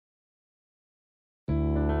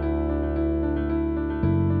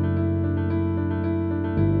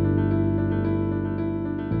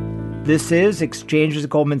This is Exchanges at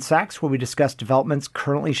Goldman Sachs, where we discuss developments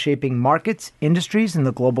currently shaping markets, industries, and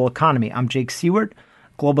the global economy. I'm Jake Seward,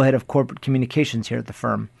 Global Head of Corporate Communications here at the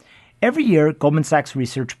firm. Every year, Goldman Sachs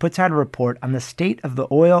Research puts out a report on the state of the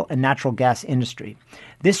oil and natural gas industry.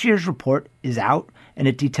 This year's report is out, and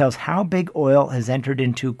it details how big oil has entered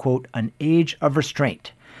into, quote, an age of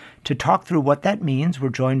restraint. To talk through what that means, we're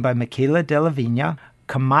joined by Michela Della Vigna,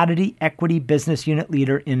 Commodity Equity Business Unit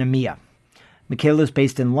Leader in EMEA. Michela is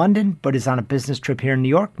based in London, but is on a business trip here in New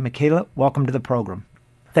York. Michela, welcome to the program.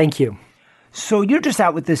 Thank you. So you're just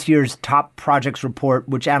out with this year's top projects report,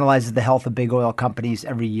 which analyzes the health of big oil companies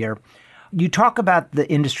every year. You talk about the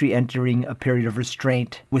industry entering a period of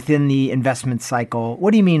restraint within the investment cycle.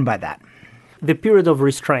 What do you mean by that? The period of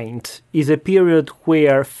restraint is a period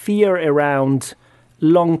where fear around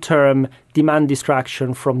long-term demand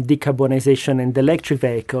destruction from decarbonization and electric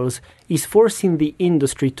vehicles is forcing the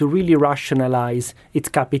industry to really rationalize its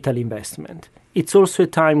capital investment. It's also a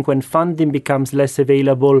time when funding becomes less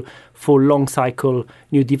available for long-cycle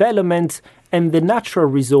new developments, and the natural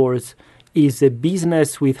resource is a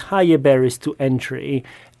business with higher barriers to entry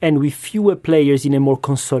and with fewer players in a more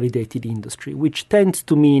consolidated industry, which tends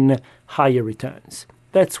to mean higher returns.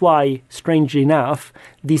 That's why, strangely enough,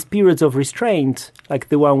 these periods of restraint, like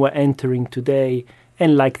the one we're entering today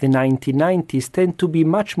and like the 1990s, tend to be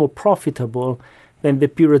much more profitable than the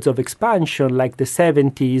periods of expansion like the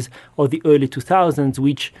 70s or the early 2000s,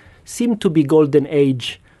 which seem to be golden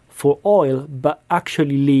age for oil, but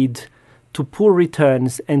actually lead to poor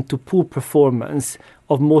returns and to poor performance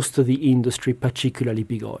of most of the industry, particularly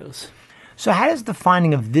big oils. So how does the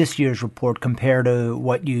finding of this year's report compare to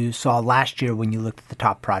what you saw last year when you looked at the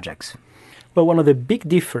top projects? Well, one of the big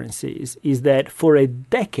differences is that for a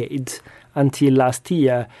decade until last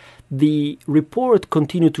year, the report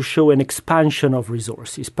continued to show an expansion of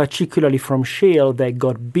resources, particularly from shale that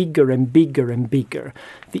got bigger and bigger and bigger.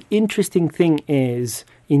 The interesting thing is,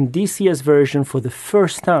 in this year's version, for the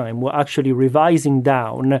first time, we're actually revising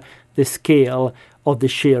down the scale of the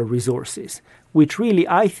shale resources, which really,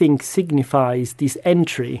 I think, signifies this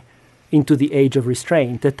entry into the age of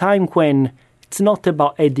restraint, a time when it's not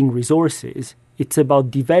about adding resources, it's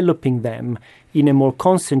about developing them in a more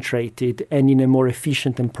concentrated and in a more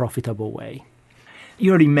efficient and profitable way. You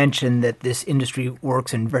already mentioned that this industry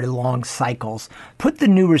works in very long cycles. Put the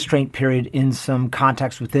new restraint period in some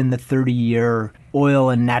context within the 30-year oil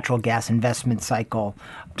and natural gas investment cycle.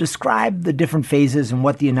 Describe the different phases and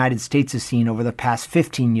what the United States has seen over the past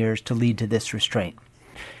 15 years to lead to this restraint.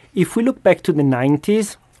 If we look back to the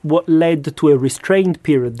 90s, what led to a restrained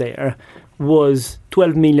period there was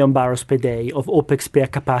 12 million barrels per day of OPEC spare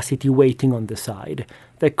capacity waiting on the side.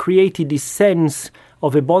 That created this sense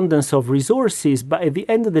of abundance of resources, but at the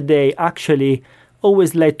end of the day, actually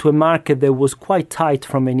always led to a market that was quite tight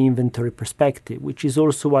from an inventory perspective, which is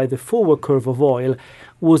also why the forward curve of oil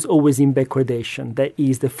was always in backwardation. That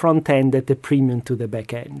is, the front end at a premium to the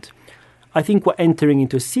back end. I think we're entering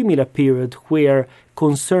into a similar period where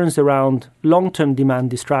concerns around long-term demand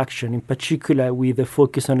destruction, in particular with the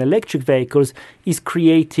focus on electric vehicles, is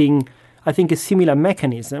creating, I think, a similar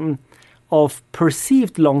mechanism of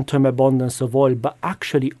perceived long-term abundance of oil, but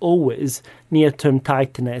actually always near-term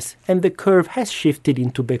tightness, and the curve has shifted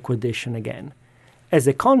into backwardation again. As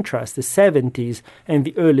a contrast, the 70s and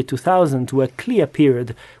the early 2000s were a clear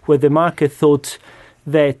period where the market thought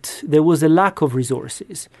that there was a lack of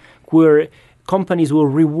resources, where companies were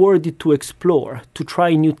rewarded to explore, to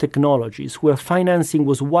try new technologies, where financing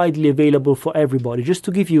was widely available for everybody. Just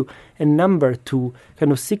to give you a number to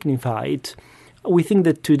kind of signify it, we think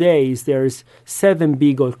that today there's 7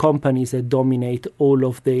 big oil companies that dominate all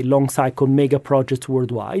of the long-cycle mega projects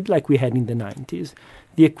worldwide, like we had in the 90s.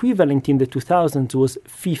 The equivalent in the 2000s was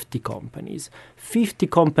 50 companies. 50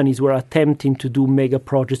 companies were attempting to do mega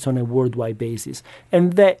projects on a worldwide basis.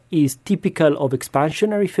 And that is typical of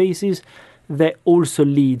expansionary phases that also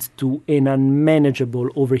leads to an unmanageable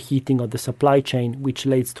overheating of the supply chain, which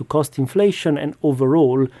leads to cost inflation and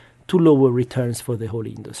overall to lower returns for the whole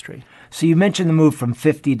industry. So you mentioned the move from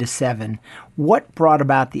 50 to 7. What brought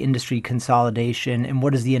about the industry consolidation, and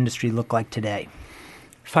what does the industry look like today?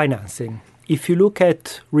 Financing. If you look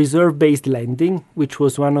at reserve-based lending, which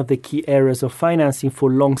was one of the key areas of financing for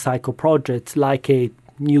long-cycle projects, like a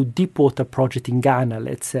new deepwater project in Ghana,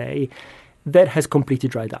 let's say, that has completely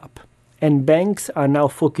dried up. And banks are now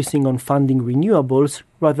focusing on funding renewables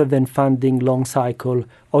rather than funding long-cycle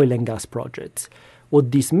oil and gas projects.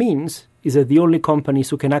 What this means is that the only companies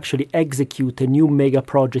who can actually execute a new mega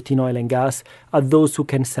project in oil and gas are those who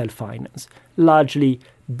can self-finance, largely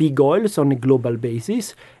big oils on a global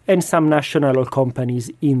basis, and some national oil companies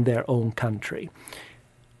in their own country.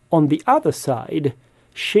 On the other side,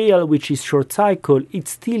 shale, which is short cycle,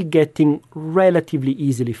 it's still getting relatively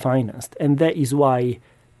easily financed. And that is why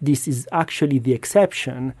this is actually the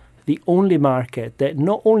exception, the only market that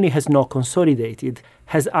not only has not consolidated,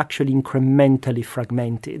 has actually incrementally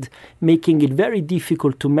fragmented, making it very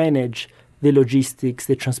difficult to manage the logistics,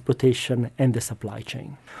 the transportation, and the supply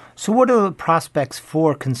chain. So what are the prospects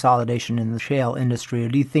for consolidation in the shale industry, or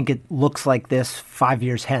do you think it looks like this 5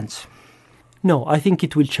 years hence? No, I think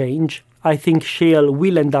it will change. I think shale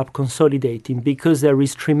will end up consolidating because there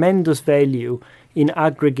is tremendous value in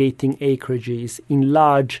aggregating acreages in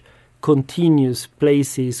large, continuous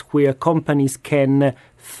places where companies can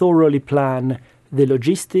thoroughly plan the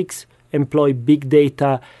logistics, employ big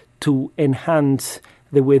data to enhance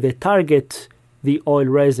the way they target the oil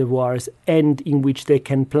reservoirs, and in which they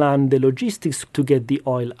can plan the logistics to get the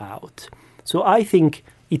oil out. So I think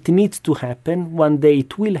it needs to happen. One day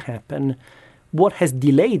it will happen. What has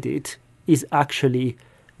delayed it is actually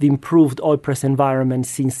the improved oil price environment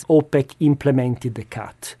since OPEC implemented the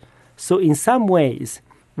cut. So in some ways,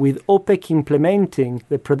 with OPEC implementing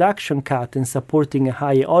the production cut and supporting a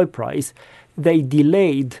higher oil price, they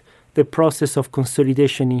delayed the process of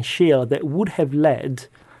consolidation in shale that would have led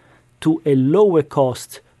to a lower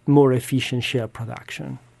cost, more efficient shale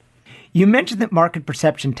production. You mentioned that market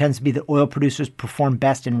perception tends to be that oil producers perform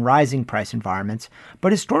best in rising price environments,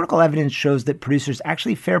 but historical evidence shows that producers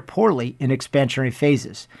actually fare poorly in expansionary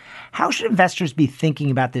phases. How should investors be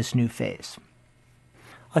thinking about this new phase?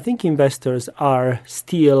 I think investors are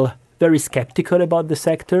still very skeptical about the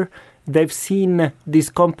sector. They've seen these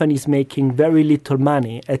companies making very little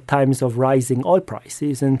money at times of rising oil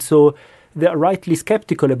prices, and so they're rightly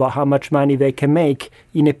skeptical about how much money they can make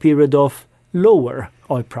in a period of lower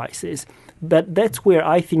oil prices. But that's where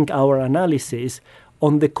I think our analysis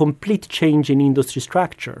on the complete change in industry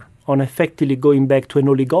structure, on effectively going back to an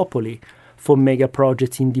oligopoly for mega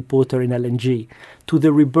projects in deepwater and LNG, to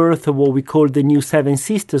the rebirth of what we call the new seven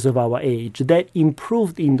sisters of our age, that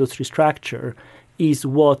improved industry structure is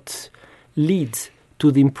what leads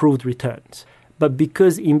to the improved returns. But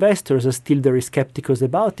because investors are still very skeptical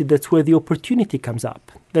about it, that's where the opportunity comes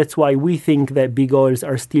up. That's why we think that big oils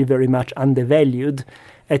are still very much undervalued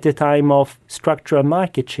at a time of structural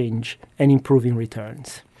market change and improving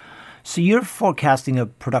returns. So you're forecasting a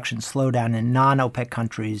production slowdown in non-OPEC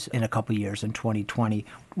countries in a couple of years in 2020.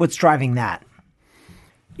 What's driving that?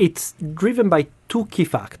 It's driven by two key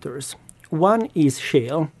factors. One is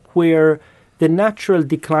shale, where the natural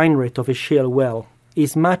decline rate of a shale well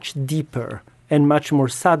is much deeper and much more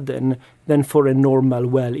sudden than for a normal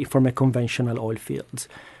well from a conventional oil field.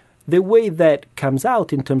 The way that comes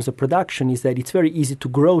out in terms of production is that it's very easy to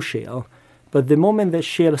grow shale, but the moment that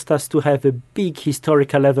shale starts to have a big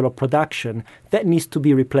historical level of production, that needs to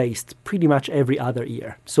be replaced pretty much every other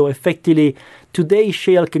year. So effectively, today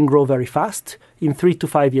shale can grow very fast. In 3 to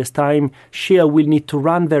 5 years' time, shale will need to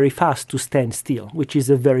run very fast to stand still, which is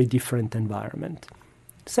a very different environment.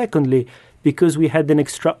 Secondly, because we had an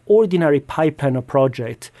extraordinary pipeline of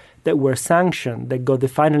projects that were sanctioned, that got the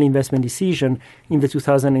final investment decision in the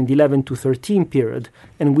 2011 to 13 period,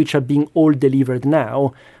 and which are being all delivered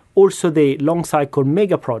now. Also, the long-cycle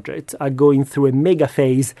mega projects are going through a mega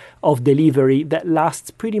phase of delivery that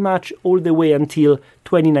lasts pretty much all the way until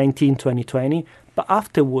 2019, 2020, but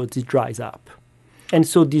afterwards it dries up. And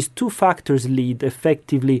so these two factors lead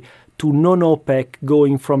effectively to non-OPEC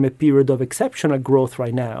going from a period of exceptional growth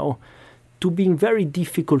right now to being very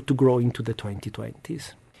difficult to grow into the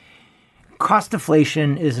 2020s. Cost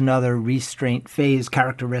deflation is another restraint phase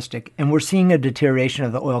characteristic, and we're seeing a deterioration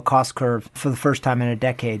of the oil cost curve for the first time in a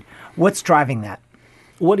decade. What's driving that?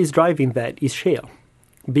 What is driving that is shale,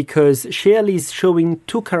 because shale is showing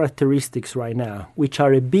two characteristics right now, which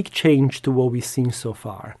are a big change to what we've seen so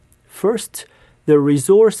far. First, the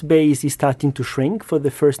resource base is starting to shrink for the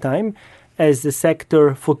first time as the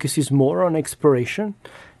sector focuses more on exploration.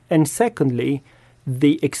 And secondly,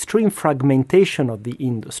 the extreme fragmentation of the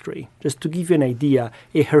industry. Just to give you an idea,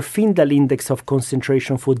 a Herfindahl index of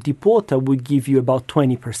concentration for deepwater would give you about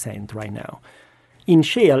 20% right now. In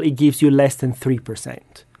shale, it gives you less than 3%.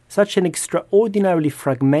 Such an extraordinarily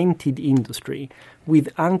fragmented industry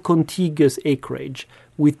with uncontiguous acreage,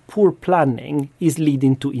 with poor planning, is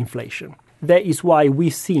leading to inflation. That is why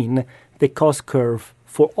we've seen the cost curve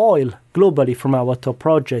for oil globally from our top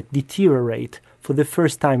project deteriorate for the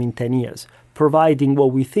first time in 10 years, providing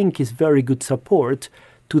what we think is very good support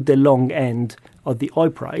to the long end of the oil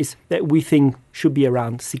price that we think should be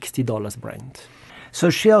around $60 Brent. So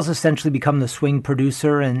shale's essentially become the swing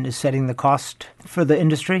producer and is setting the cost for the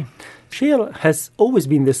industry? Shale has always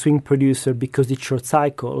been the swing producer because it's short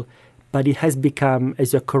cycle, but it has become,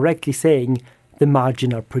 as you're correctly saying, the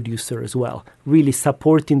marginal producer as well, really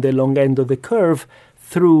supporting the long end of the curve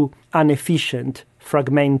through inefficient,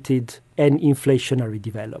 fragmented, and inflationary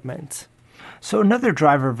developments. So another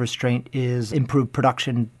driver of restraint is improved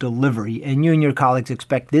production delivery, and you and your colleagues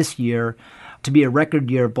expect this year to be a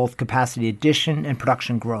record year of both capacity addition and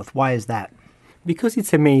production growth. Why is that? Because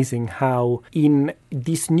it's amazing how in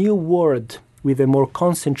this new world with a more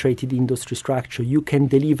concentrated industry structure, you can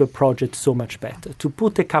deliver projects so much better. To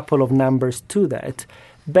put a couple of numbers to that,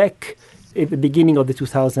 back at the beginning of the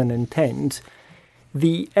 2010s,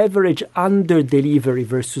 the average under-delivery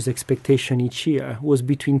versus expectation each year was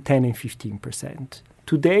between 10 and 15%.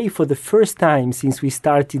 Today, for the first time since we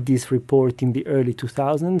started this report in the early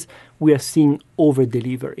 2000s, we are seeing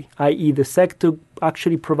over-delivery, i.e. the sector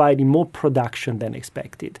actually providing more production than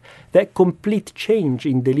expected. That complete change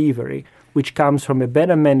in delivery, which comes from a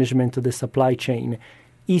better management of the supply chain,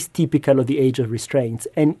 is typical of the age of restraints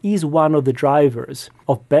and is one of the drivers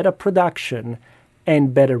of better production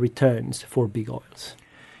and better returns for big oils.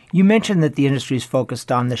 You mentioned that the industry is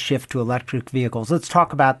focused on the shift to electric vehicles. Let's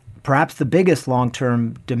talk about perhaps the biggest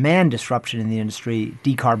long-term demand disruption in the industry,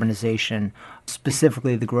 decarbonization,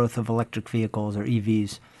 specifically the growth of electric vehicles or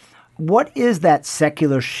EVs. What is that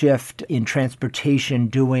secular shift in transportation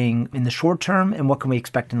doing in the short term, and what can we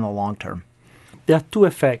expect in the long term? There are two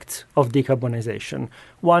effects of decarbonization.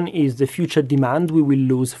 One is the future demand we will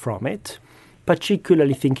lose from it,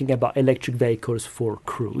 particularly thinking about electric vehicles for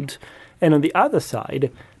crude. And on the other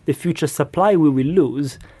side, the future supply we will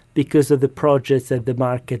lose because of the projects that the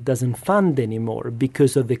market doesn't fund anymore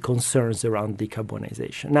because of the concerns around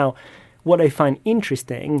decarbonization. Now, what I find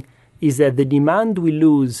interesting is that the demand we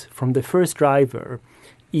lose from the first driver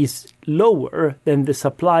is lower than the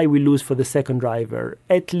supply we lose for the second driver,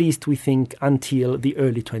 at least we think until the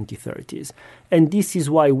early 2030s. And this is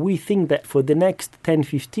why we think that for the next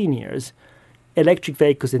 10-15 years, electric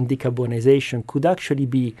vehicles and decarbonization could actually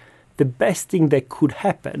be the best thing that could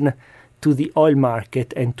happen to the oil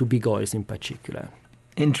market and to big oils in particular.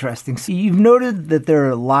 Interesting. So you've noted that there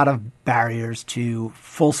are a lot of barriers to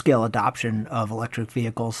full-scale adoption of electric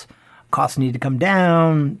vehicles. Costs need to come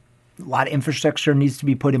down. A lot of infrastructure needs to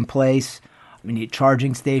be put in place. We need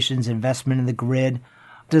charging stations, investment in the grid.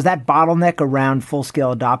 Does that bottleneck around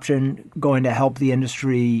full-scale adoption going to help the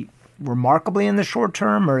industry remarkably in the short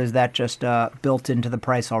term, or is that just built into the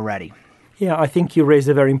price already? Yeah, I think you raise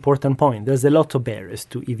a very important point. There's a lot of barriers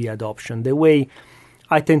to EV adoption. The way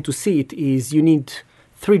I tend to see it is you need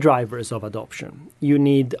three drivers of adoption. You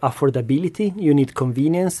need affordability, you need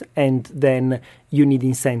convenience, and then you need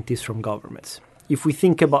incentives from governments. If we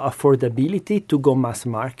think about affordability to go mass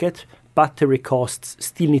market, battery costs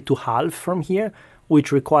still need to halve from here,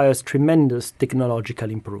 which requires tremendous technological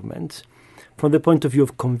improvements. From the point of view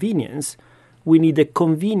of convenience, we need a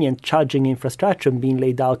convenient charging infrastructure being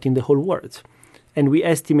laid out in the whole world. And we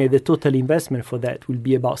estimate the total investment for that will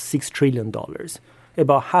be about $6 trillion,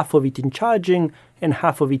 about half of it in charging and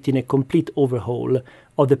half of it in a complete overhaul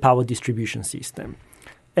of the power distribution system.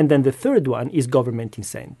 And then the third one is government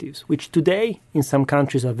incentives, which today in some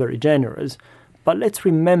countries are very generous. But let's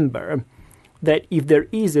remember that if there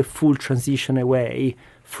is a full transition away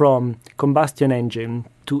from combustion engine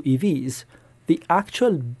to EVs, the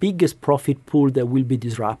actual biggest profit pool that will be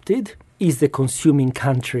disrupted is the consuming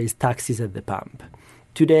countries' taxes at the pump.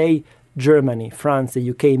 Today, Germany, France, the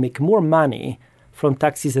UK make more money from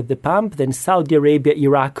taxes at the pump than Saudi Arabia,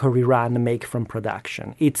 Iraq, or Iran make from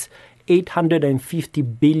production. It's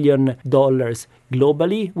 $850 billion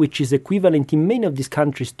globally, which is equivalent in many of these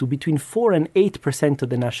countries to between 4 and 8% of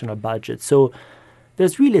the national budget. So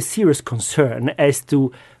there's really a serious concern as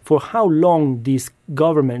to for how long these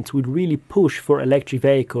governments will really push for electric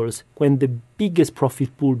vehicles when the biggest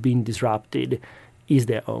profit pool being disrupted is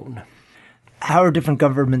their own. How are different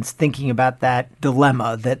governments thinking about that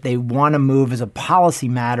dilemma that they want to move as a policy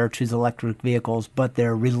matter to the electric vehicles, but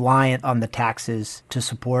they're reliant on the taxes to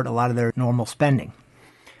support a lot of their normal spending?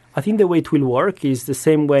 I think the way it will work is the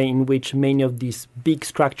same way in which many of these big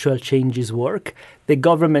structural changes work. The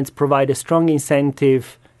governments provide a strong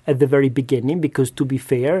incentive at the very beginning because, to be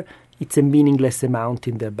fair, it's a meaningless amount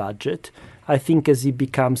in their budget. I think as it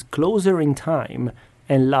becomes closer in time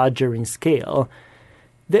and larger in scale,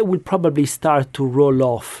 they will probably start to roll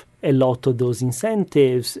off a lot of those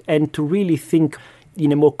incentives and to really think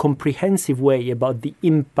in a more comprehensive way about the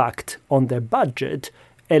impact on their budget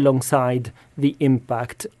alongside the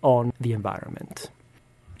impact on the environment.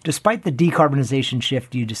 Despite the decarbonization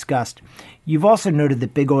shift you discussed, you've also noted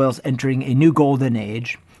that big oil is entering a new golden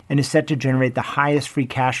age and is set to generate the highest free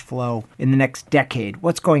cash flow in the next decade.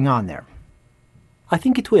 What's going on there? I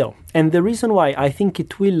think it will. And the reason why I think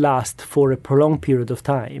it will last for a prolonged period of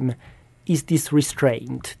time is this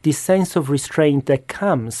restraint, this sense of restraint that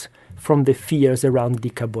comes from the fears around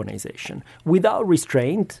decarbonization. Without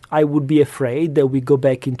restraint, I would be afraid that we go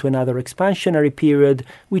back into another expansionary period,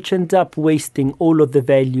 which ends up wasting all of the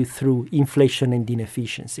value through inflation and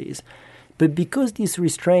inefficiencies. But because this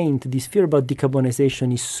restraint, this fear about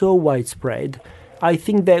decarbonization is so widespread, I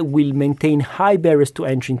think that will maintain high barriers to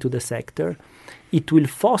entry into the sector. It will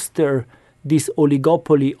foster this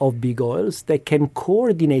oligopoly of big oils that can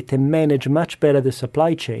coordinate and manage much better the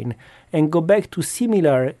supply chain and go back to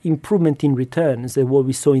similar improvement in returns as what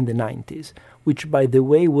we saw in the 90s, which, by the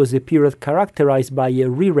way, was a period characterized by a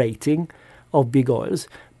re-rating of big oils,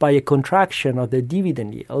 by a contraction of the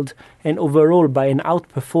dividend yield, and overall by an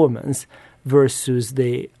outperformance versus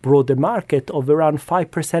the broader market of around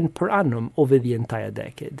 5% per annum over the entire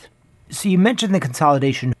decade. So you mentioned the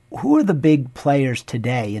consolidation. Who are the big players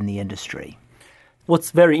today in the industry?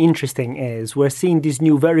 What's very interesting is we're seeing this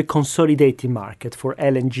new very consolidated market for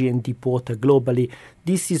LNG and deep water globally.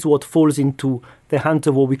 This is what falls into the hands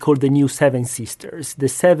of what we call the new Seven Sisters, the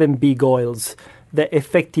seven big oils that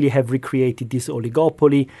effectively have recreated this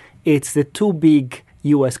oligopoly. It's the two big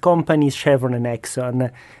US companies, Chevron and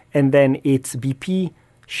Exxon, and then it's BP,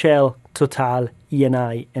 Shell, Total,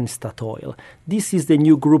 Eni, and Statoil. This is the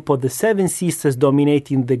new group of the Seven Sisters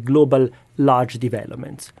dominating the global large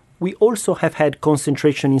developments. We also have had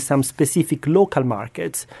concentration in some specific local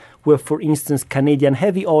markets, where, for instance, Canadian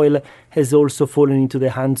heavy oil has also fallen into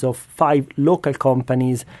the hands of 5 local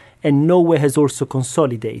companies, and Norway has also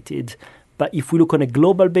consolidated. But if we look on a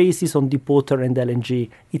global basis on deepwater and LNG,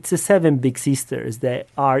 it's the 7 big sisters that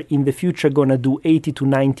are in the future going to do 80 to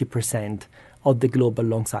 90% of the global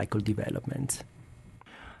long-cycle development.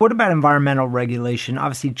 What about environmental regulation?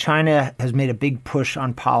 Obviously, China has made a big push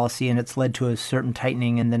on policy, and it's led to a certain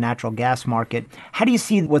tightening in the natural gas market. How do you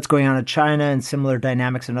see what's going on in China and similar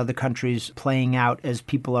dynamics in other countries playing out as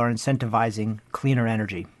people are incentivizing cleaner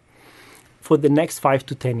energy? For the next 5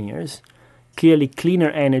 to 10 years, clearly cleaner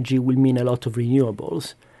energy will mean a lot of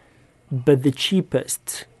renewables, but the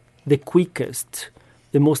cheapest, the quickest,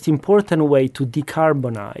 the most important way to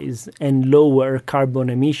decarbonize and lower carbon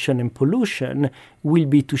emission and pollution will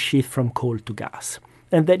be to shift from coal to gas.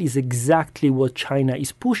 And that is exactly what China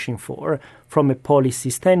is pushing for from a policy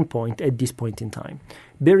standpoint at this point in time.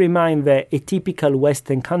 Bear in mind that a typical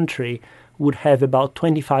Western country would have about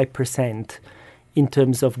 25% in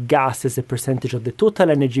terms of gas as a percentage of the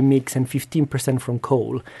total energy mix and 15% from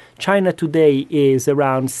coal. China today is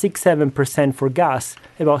around 6-7% for gas,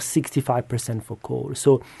 about 65% for coal.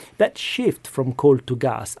 So that shift from coal to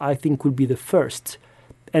gas, I think, will be the first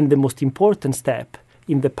and the most important step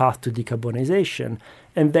in the path to decarbonization.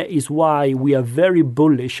 And that is why we are very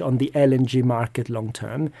bullish on the LNG market long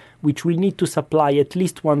term, which will need to supply at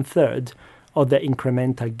least 1/3 of the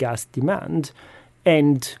incremental gas demand.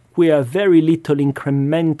 And where very little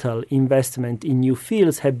incremental investment in new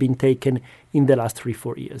fields have been taken in the last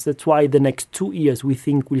 3-4 years. That's why the next 2 years we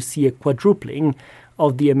think we'll see a quadrupling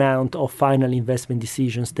of the amount of final investment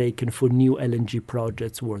decisions taken for new LNG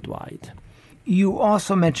projects worldwide. You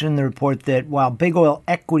also mentioned in the report that while big oil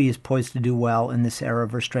equity is poised to do well in this era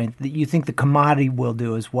of restraint, that you think the commodity will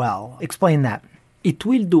do as well. Explain that. It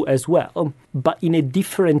will do as well, but in a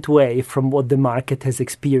different way from what the market has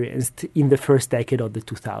experienced in the first decade of the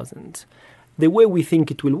 2000s. The way we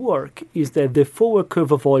think it will work is that the forward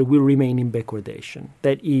curve of oil will remain in backwardation.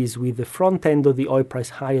 That is, with the front end of the oil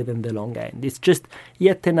price higher than the long end. It's just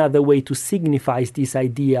yet another way to signify this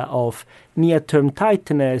idea of near-term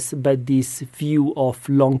tightness, but this view of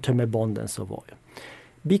long-term abundance of oil.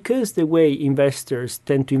 Because the way investors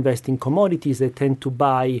tend to invest in commodities, they tend to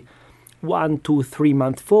buy 1, 2, 3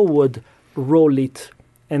 months forward, roll it,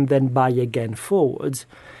 and then buy again forwards.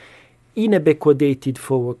 In a backwardated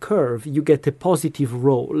forward curve, you get a positive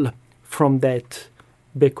roll from that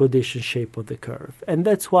backwardation shape of the curve. And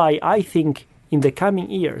that's why I think in the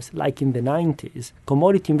coming years, like in the 90s,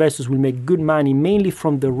 commodity investors will make good money mainly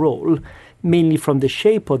from the roll, mainly from the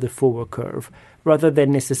shape of the forward curve, rather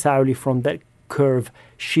than necessarily from that curve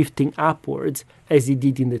shifting upwards as it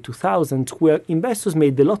did in the 2000s, where investors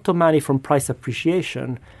made a lot of money from price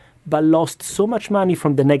appreciation, but lost so much money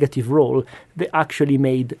from the negative roll, they actually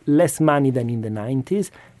made less money than in the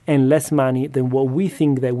 90s and less money than what we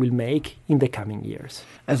think they will make in the coming years.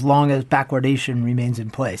 As long as backwardation remains in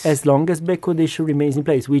place. As long as backwardation remains in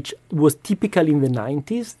place, which was typical in the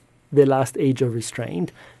 90s, the last age of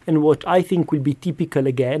restraint, and what I think will be typical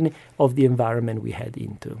again of the environment we head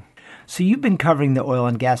into. So you've been covering the oil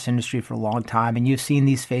and gas industry for a long time, and you've seen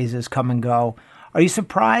these phases come and go. Are you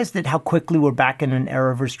surprised at how quickly we're back in an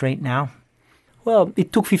era of restraint now? Well,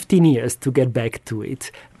 it took 15 years to get back to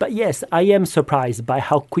it. But yes, I am surprised by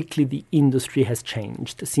how quickly the industry has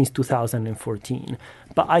changed since 2014.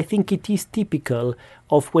 But I think it is typical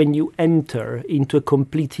of when you enter into a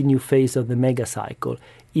completely new phase of the mega cycle.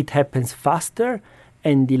 It happens faster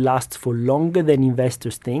and it lasts for longer than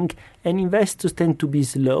investors think, and investors tend to be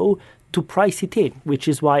slow to price it in, which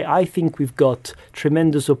is why I think we've got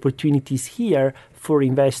tremendous opportunities here for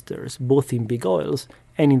investors, both in big oils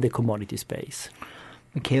and in the commodity space.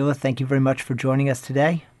 Michele, thank you very much for joining us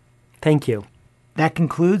today. Thank you. That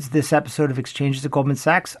concludes this episode of Exchanges at Goldman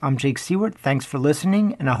Sachs. I'm Jake Siewert. Thanks for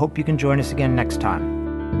listening, and I hope you can join us again next time.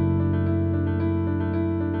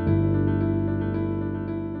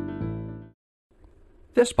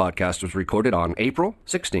 This podcast was recorded on April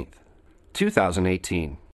 16th,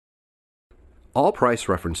 2018. All price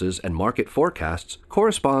references and market forecasts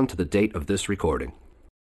correspond to the date of this recording.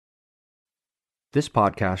 This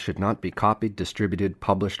podcast should not be copied, distributed,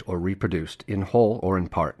 published, or reproduced in whole or in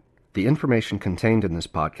part. The information contained in this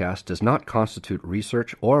podcast does not constitute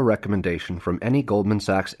research or a recommendation from any Goldman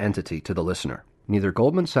Sachs entity to the listener. Neither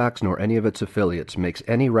Goldman Sachs nor any of its affiliates makes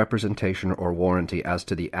any representation or warranty as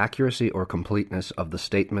to the accuracy or completeness of the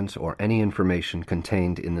statements or any information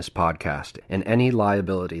contained in this podcast, and any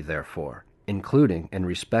liability therefore, including in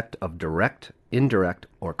respect of direct, indirect,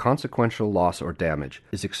 or consequential loss or damage,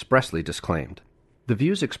 is expressly disclaimed. The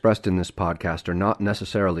views expressed in this podcast are not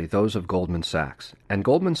necessarily those of Goldman Sachs, and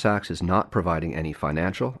Goldman Sachs is not providing any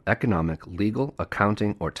financial, economic, legal,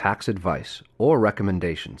 accounting, or tax advice or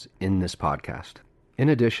recommendations in this podcast. In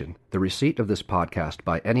addition, the receipt of this podcast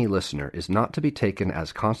by any listener is not to be taken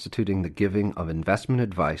as constituting the giving of investment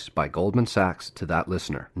advice by Goldman Sachs to that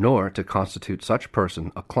listener, nor to constitute such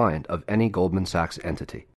person a client of any Goldman Sachs entity.